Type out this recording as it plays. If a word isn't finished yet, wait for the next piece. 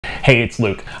Hey, it's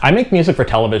Luke. I make music for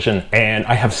television, and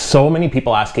I have so many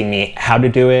people asking me how to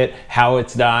do it, how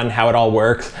it's done, how it all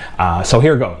works. So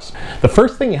here goes. The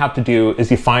first thing you have to do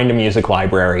is you find a music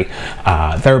library.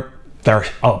 There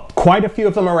are quite a few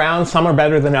of them around. Some are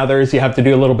better than others. You have to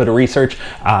do a little bit of research.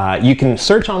 You can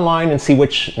search online and see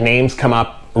which names come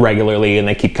up regularly and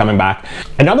they keep coming back.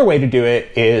 Another way to do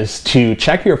it is to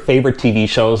check your favorite TV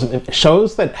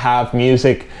shows that have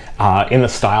music in the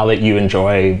style that you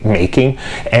enjoy making,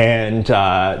 and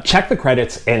check the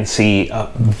credits and see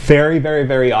very, very,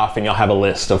 very often you'll have a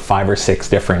list of 5 or 6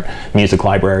 different music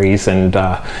libraries and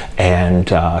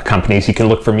companies. You can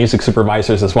look for music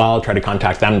supervisors as well, try to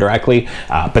contact them directly.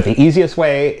 But the easiest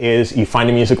way is you find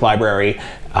a music library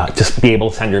to be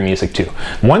able to send your music to.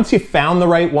 Once you've found the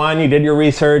right one, you did your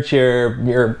research,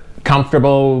 you're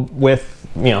comfortable with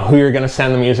who you're going to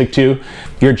send the music to,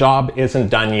 your job isn't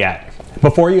done yet.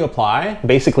 Before you apply,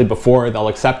 basically before they'll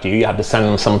accept you, you have to send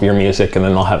them some of your music, and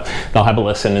then they'll have a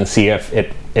listen and see if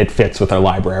it fits with their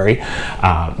library.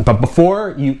 But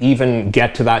before you even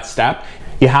get to that step,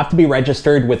 you have to be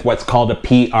registered with what's called a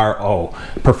P.R.O,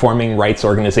 Performing Rights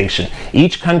Organization.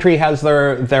 Each country has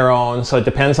their own, so it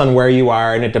depends on where you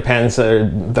are, and it depends, there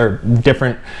are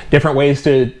different ways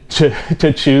to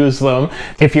choose them.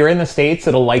 If you're in the States,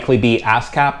 it'll likely be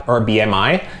ASCAP or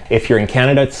BMI. If you're in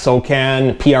Canada, it's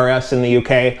SOCAN, PRS in the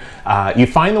UK. You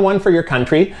find the one for your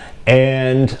country,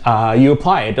 and you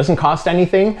apply. It doesn't cost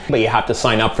anything, but you have to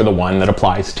sign up for the one that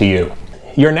applies to you.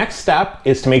 Your next step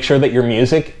is to make sure that your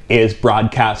music is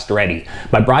broadcast ready.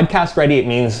 By broadcast ready, it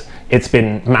means it's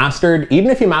been mastered. Even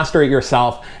if you master it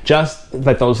yourself, just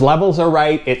that those levels are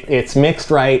right, it's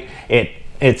mixed right,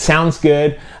 it sounds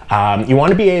good. You want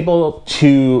to be able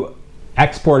to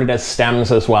export it as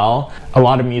stems as well. A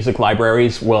lot of music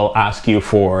libraries will ask you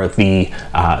for the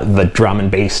drum and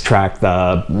bass track,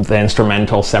 the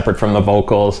instrumental separate from the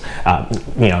vocals.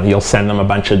 You'll send them a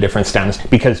bunch of different stems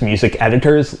because music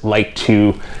editors like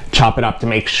to chop it up to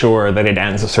make sure that it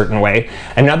ends a certain way.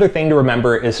 Another thing to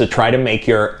remember is to try to make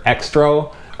your extra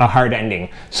a hard ending.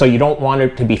 So you don't want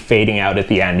it to be fading out at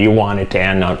the end. You want it to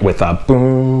end out with a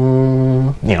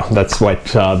boom. That's what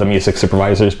the music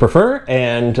supervisors prefer,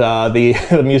 and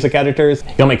the music editors.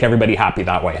 You'll make everybody happy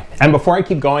that way. And before I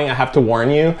keep going, I have to warn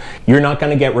you, you're not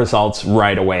going to get results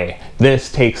right away.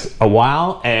 This takes a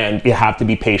while, and you have to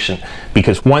be patient,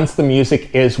 because once the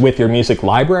music is with your music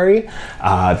library,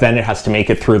 then it has to make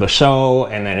it through the show,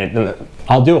 and then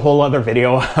I'll do a whole other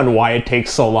video on why it takes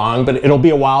so long, but it'll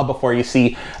be a while before you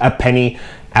see a penny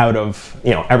out of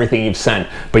everything you've sent.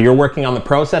 But you're working on the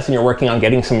process, and you're working on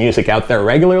getting some music out there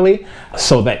regularly,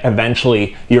 so that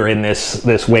eventually you're in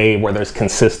this wave where there's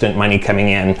consistent money coming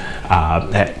in,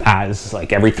 as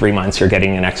like every 3 months you're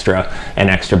getting an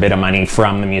extra bit of money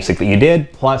from the music that you did,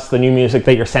 plus the new music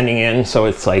that you're sending in. So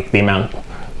it's like the amount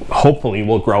hopefully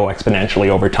will grow exponentially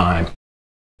over time.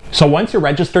 So once you're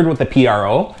registered with the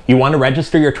P.R.O, you want to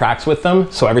register your tracks with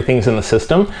them so everything's in the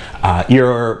system.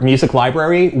 Your music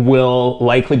library will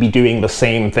likely be doing the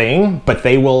same thing, but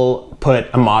they will put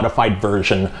a modified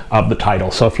version of the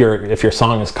title. So if your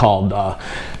song is called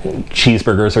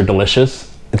Cheeseburgers Are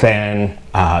Delicious, then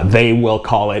they will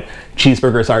call it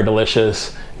Cheeseburgers Are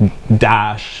Delicious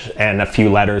dash and a few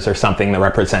letters or something that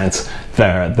represents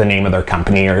the name of their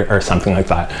company or something like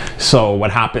that. So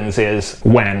what happens is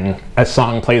when a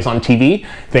song plays on TV,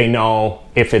 they know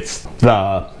if it's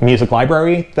the music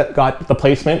library that got the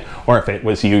placement or if it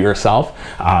was you yourself,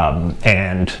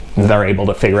 and they're able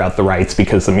to figure out the rights,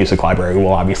 because the music library will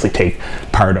obviously take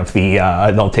part of the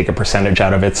they'll take a percentage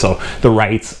out of it. So the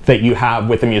rights that you have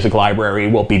with the music library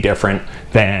will be different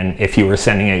than if you were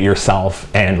sending it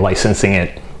yourself and licensing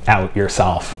it out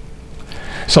yourself.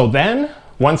 So then,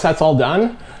 once that's all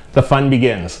done, the fun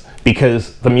begins,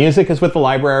 because the music is with the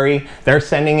library. They're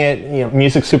sending it,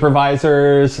 music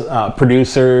supervisors,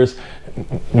 producers,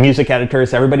 music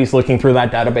editors, everybody's looking through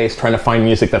that database trying to find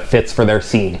music that fits for their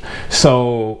scene.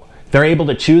 So they're able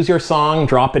to choose your song,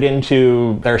 drop it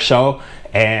into their show,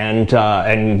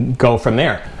 and go from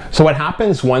there. So what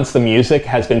happens once the music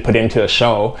has been put into a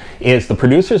show is the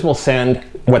producers will send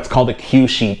what's called a cue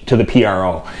sheet to the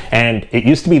P.R.O. And it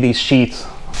used to be these sheets,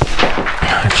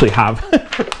 I actually have,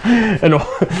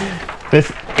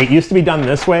 it used to be done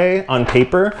this way on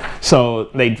paper. So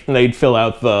they'd fill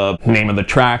out the name of the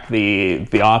track,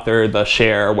 the author, the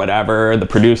share, whatever, the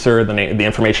producer, the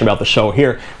information about the show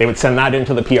here. They would send that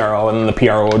into the P.R.O, and then the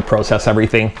P.R.O would process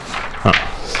everything.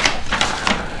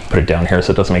 Put it down here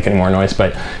so it doesn't make any more noise,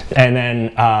 and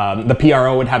then the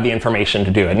P.R.O would have the information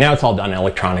to do it. Now it's all done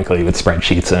electronically with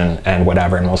spreadsheets and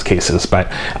whatever in most cases, but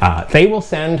they will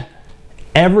send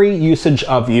every usage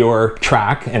of your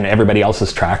track and everybody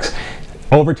else's tracks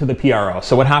over to the P.R.O.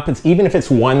 So what happens, even if it's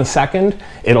 1 second,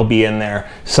 it'll be in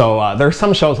there. So there are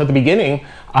some shows at the beginning,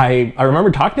 I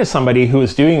remember talking to somebody who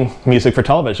was doing music for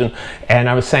television, and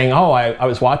I was saying, oh, I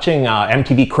was watching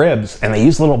MTV Cribs, and they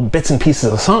use little bits and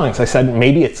pieces of songs. I said,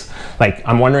 maybe it's like,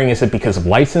 I'm wondering, is it because of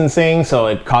licensing? So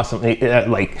it costs them,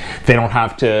 like, they don't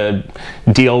have to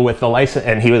deal with the license.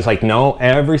 And he was like, no,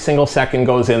 every single second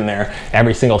goes in there,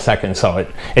 every single second. So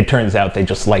it turns out they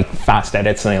just like fast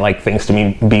edits, and they like things to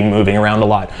be moving around a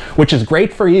lot, which is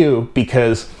great for you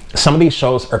because some of these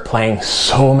shows are playing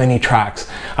so many tracks.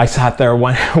 I sat there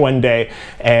one day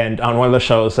and on one of the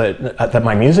shows that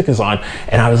my music is on,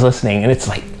 and I was listening, and it's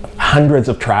like hundreds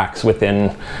of tracks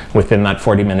within that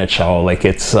 40-minute show. Like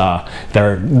it's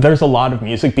there's a lot of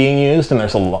music being used, and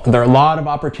there are a lot of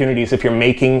opportunities if you're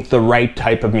making the right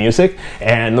type of music.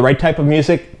 And the right type of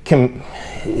music can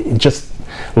just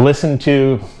listen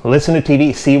to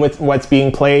TV, see what's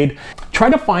being played. Try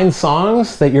to find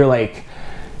songs that you're like,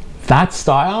 that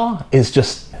style is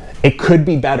just, it could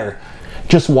be better.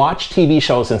 Just watch TV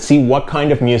shows and see what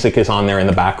kind of music is on there in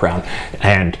the background.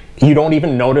 And you don't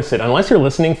even notice it. Unless you're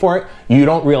listening for it, you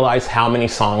don't realize how many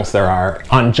songs there are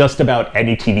on just about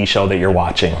any TV show that you're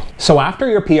watching. So after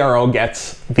your P.R.O.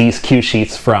 gets these cue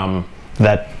sheets from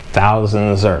the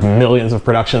thousands or millions of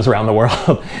productions around the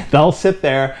world, they'll sit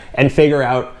there and figure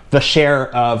out the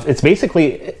share of, it's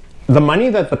basically the money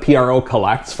that the P.R.O.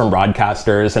 collects from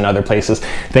broadcasters and other places.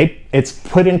 It's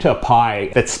put into a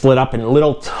pie that's split up in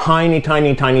little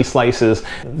tiny slices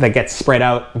that get spread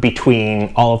out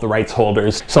between all of the rights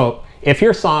holders. So if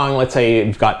your song, let's say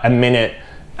you've got a minute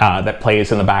that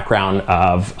plays in the background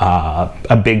of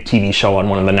a big TV show on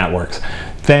one of the networks,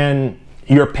 then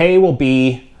your pay will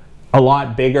be a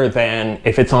lot bigger than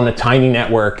if it's on a tiny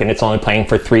network and it's only playing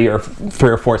for 3 or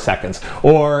 4 seconds.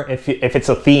 Or if it's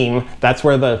a theme, that's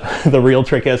where the real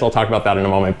trick is. I'll talk about that in a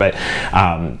moment. But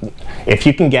if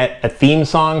you can get a theme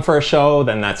song for a show,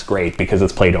 then that's great because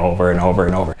it's played over and over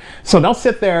and over. So they'll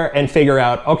sit there and figure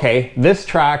out, okay, this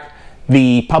track,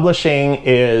 the publishing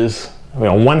is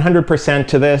 100%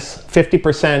 to this,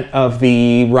 50% of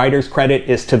the writer's credit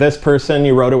is to this person,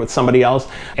 you wrote it with somebody else,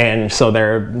 and so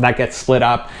that gets split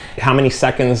up. How many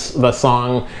seconds the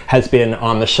song has been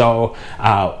on the show,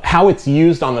 how it's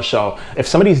used on the show. If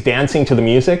somebody's dancing to the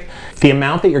music, the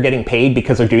amount that you're getting paid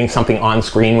because they're doing something on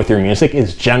screen with your music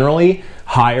is generally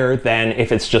higher than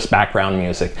if it's just background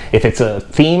music. If it's a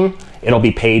theme, it'll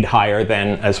be paid higher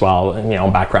than as well,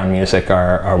 background music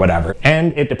or whatever.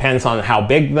 And it depends on how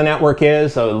big the network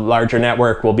is. A larger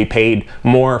network will be paid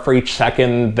more for each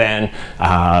second than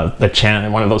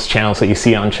one of those channels that you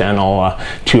see on channel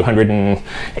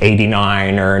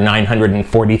 289 or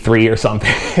 943 or something.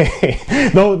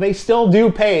 Though they still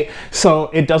do pay,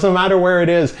 so it doesn't matter where it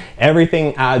is,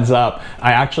 everything adds up.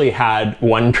 I actually had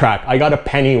one track, I got a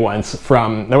penny once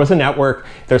from, there was a network,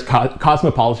 there's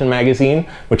Cosmopolitan magazine,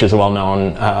 which is a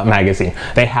well-known magazine.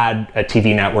 They had a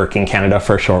TV network in Canada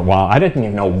for a short while. I didn't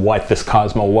even know what this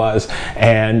Cosmo was,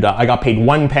 and I got paid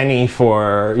 1 penny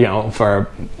for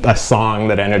a song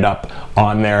that ended up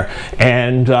on there.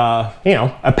 And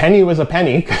a penny was a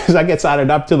penny because that gets added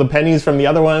up to the pennies from the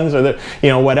other ones, or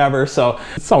whatever. So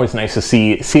it's always nice to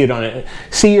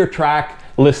see your track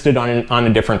listed on a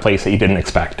different place that you didn't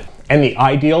expect. And the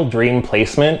ideal dream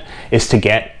placement is to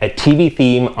get a TV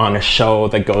theme on a show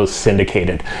that goes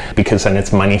syndicated, because then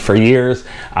it's money for years.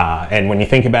 And when you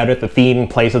think about it, the theme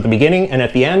plays at the beginning and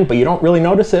at the end, but you don't really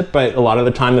notice it. But a lot of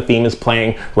the time the theme is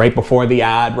playing right before the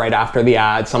ad, right after the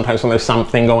ad. Sometimes when there's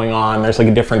something going on, there's like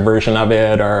a different version of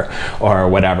it or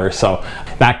whatever. So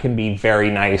that can be very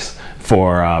nice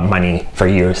for money for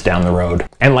years down the road.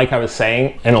 And like I was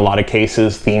saying, in a lot of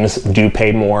cases, themes do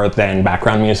pay more than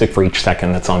background music for each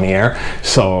second that's on the air.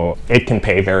 So it can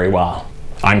pay very well.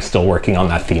 I'm still working on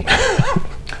that theme.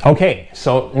 Okay,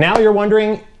 so now you're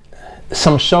wondering,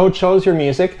 some show chose your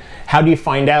music. How do you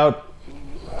find out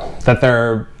that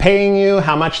they're paying you,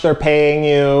 how much they're paying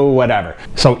you, whatever?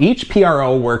 So each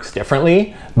P.R.O. works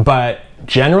differently, but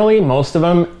generally most of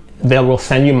them, they will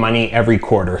send you money every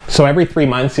quarter. So every 3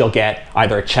 months you'll get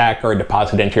either a check or a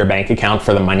deposit into your bank account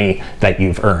for the money that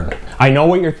you've earned. I know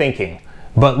what you're thinking,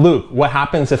 but Luke, what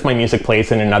happens if my music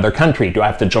plays in another country? Do I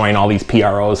have to join all these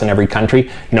P.R.Os in every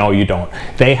country? No, you don't.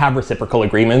 They have reciprocal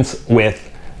agreements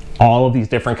with all of these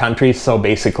different countries. So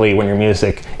basically when your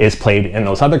music is played in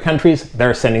those other countries,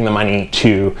 they're sending the money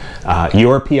to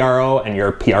your P.R.O, and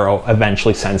your P.R.O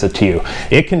eventually sends it to you.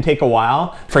 It can take a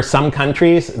while. For some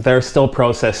countries, they're still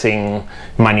processing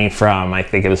money from, I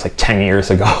think it was like 10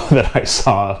 years ago that I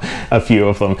saw a few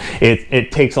of them.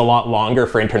 It takes a lot longer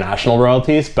for international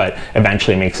royalties, but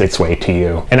eventually makes its way to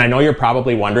you. And I know you're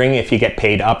probably wondering if you get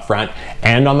paid up front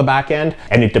and on the back end,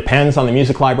 and it depends on the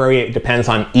music library, it depends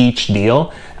on each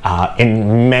deal.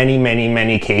 In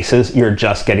many cases, you're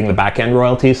just getting the back end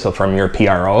royalties. So from your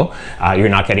P.R.O, you're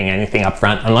not getting anything up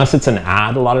front unless it's an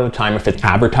ad. A lot of the time, if it's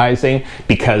advertising,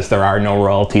 because there are no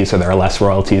royalties or there are less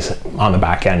royalties on the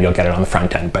back end, you'll get it on the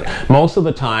front end. But most of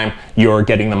the time, you're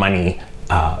getting the money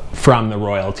from the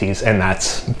royalties, and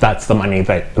that's the money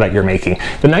that you're making.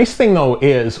 The nice thing though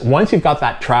is once you've got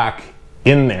that track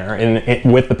in there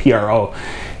with the P.R.O,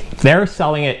 they're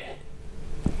selling it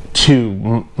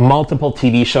to multiple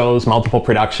TV shows, multiple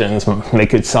productions. They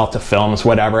could sell to films,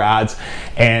 whatever, ads,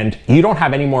 and you don't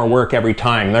have any more work every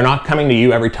time. They're not coming to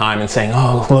you every time and saying,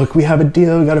 oh, look, we have a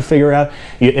deal, we got to figure out.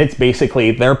 It's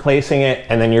basically they're placing it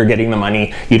and then you're getting the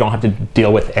money. You don't have to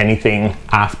deal with anything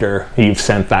after you've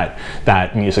sent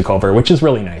that music over, which is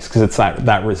really nice because it's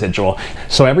that residual.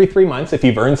 So every 3 months, if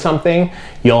you've earned something,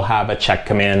 you'll have a check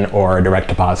come in or a direct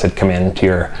deposit come in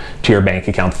to your bank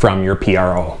account from your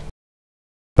P.R.O.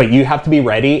 But you have to be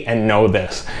ready and know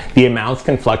this. The amounts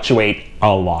can fluctuate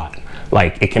a lot.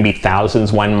 Like it can be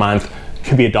thousands one month, it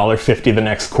can be $1.50 the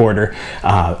next quarter.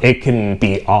 It can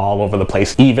be all over the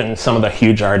place. Even some of the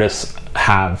huge artists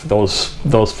have those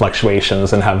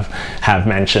fluctuations and have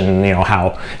mentioned, you know,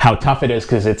 how tough it is,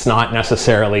 because it's not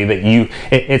necessarily that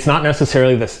it's not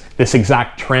necessarily this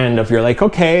exact trend of you're like,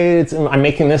 okay, I'm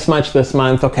making this much this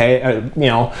month, okay, you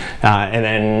know, and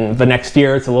then the next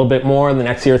year it's a little bit more, and the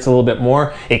next year it's a little bit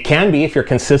more. It can be if you're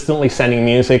consistently sending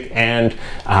music and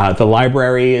the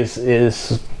library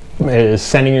is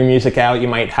sending your music out. You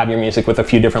might have your music with a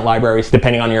few different libraries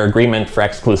depending on your agreement for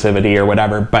exclusivity or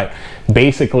whatever, but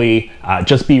basically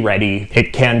just be ready.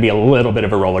 It can be a little bit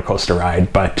of a roller coaster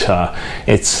ride, but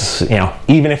it's, you know,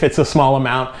 even if it's a small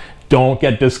amount, don't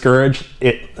get discouraged.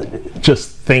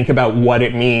 Just think about what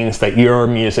it means that your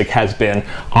music has been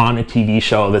on a TV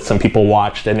show that some people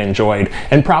watched and enjoyed,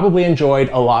 and probably enjoyed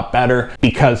a lot better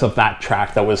because of that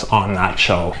track that was on that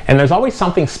show. And there's always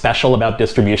something special about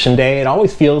distribution day. It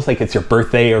always feels like it's your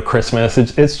birthday or Christmas.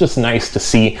 It's just nice to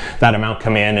see that amount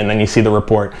come in, and then you see the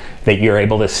report that you're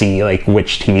able to see like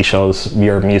which TV shows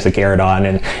your music aired on,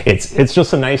 and it's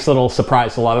just a nice little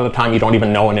surprise. A lot of the time you don't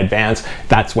even know in advance.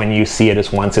 That's when you see it,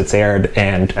 is once it's aired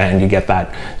and you get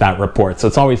that report. So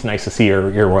it's always nice to see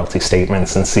your royalty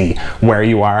statements and see where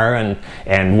you are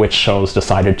and which shows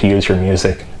decided to use your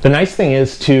music. The nice thing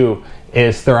is too,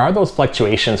 is there are those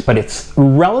fluctuations, but it's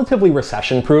relatively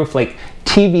recession proof. Like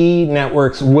TV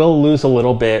networks will lose a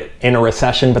little bit in a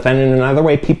recession, but then in another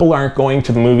way, people aren't going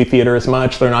to the movie theater as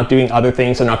much. They're not doing other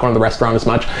things. They're not going to the restaurant as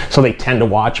much. So they tend to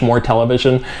watch more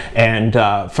television. And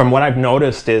from what I've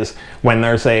noticed is when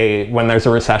there's a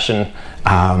recession,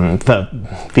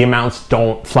 the amounts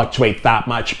don't fluctuate that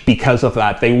much because of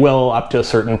that. They will up to a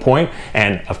certain point.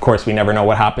 And of course, we never know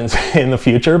what happens in the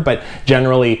future, but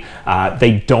generally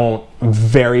they don't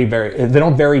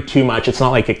vary too much. It's not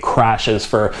like it crashes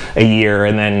for a year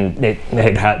and then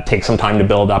it takes some time to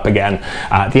build up again.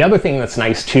 The other thing that's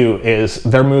nice too is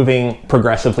they're moving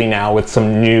progressively now with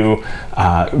some new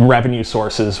revenue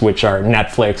sources, which are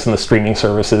Netflix and the streaming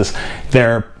services.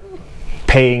 They're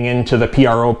paying into the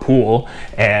P.R.O pool,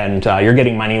 and you're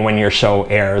getting money when your show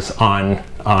airs on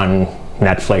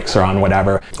Netflix or on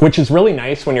whatever, which is really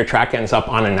nice when your track ends up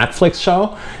on a Netflix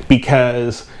show,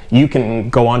 because you can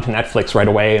go onto Netflix right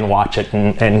away and watch it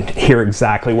and hear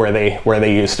exactly where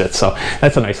they used it. So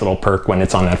that's a nice little perk when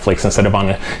it's on Netflix instead of on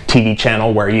a TV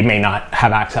channel where you may not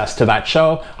have access to that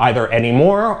show either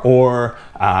anymore, or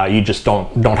you just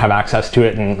don't have access to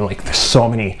it. And like there's so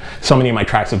many of my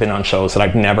tracks have been on shows that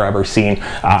I've never ever seen.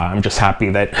 I'm just happy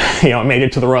that, you know, it made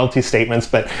it to the royalty statements,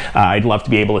 but I'd love to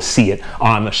be able to see it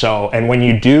on the show. And when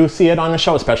you do see it on the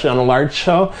show, especially on a large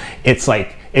show, it's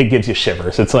like, it gives you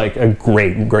shivers. It's like a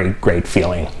great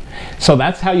feeling. So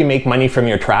that's how you make money from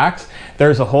your tracks.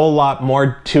 There's a whole lot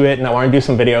more to it, and I want to do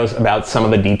some videos about some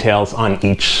of the details on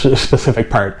each specific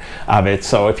part of it.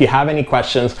 So if you have any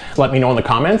questions, let me know in the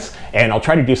comments, and I'll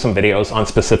try to do some videos on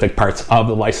specific parts of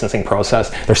the licensing process.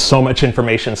 There's so much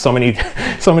information, so many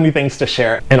things to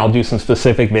share, and I'll do some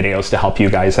specific videos to help you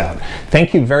guys out.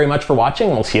 Thank you very much for watching,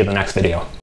 and we'll see you in the next video.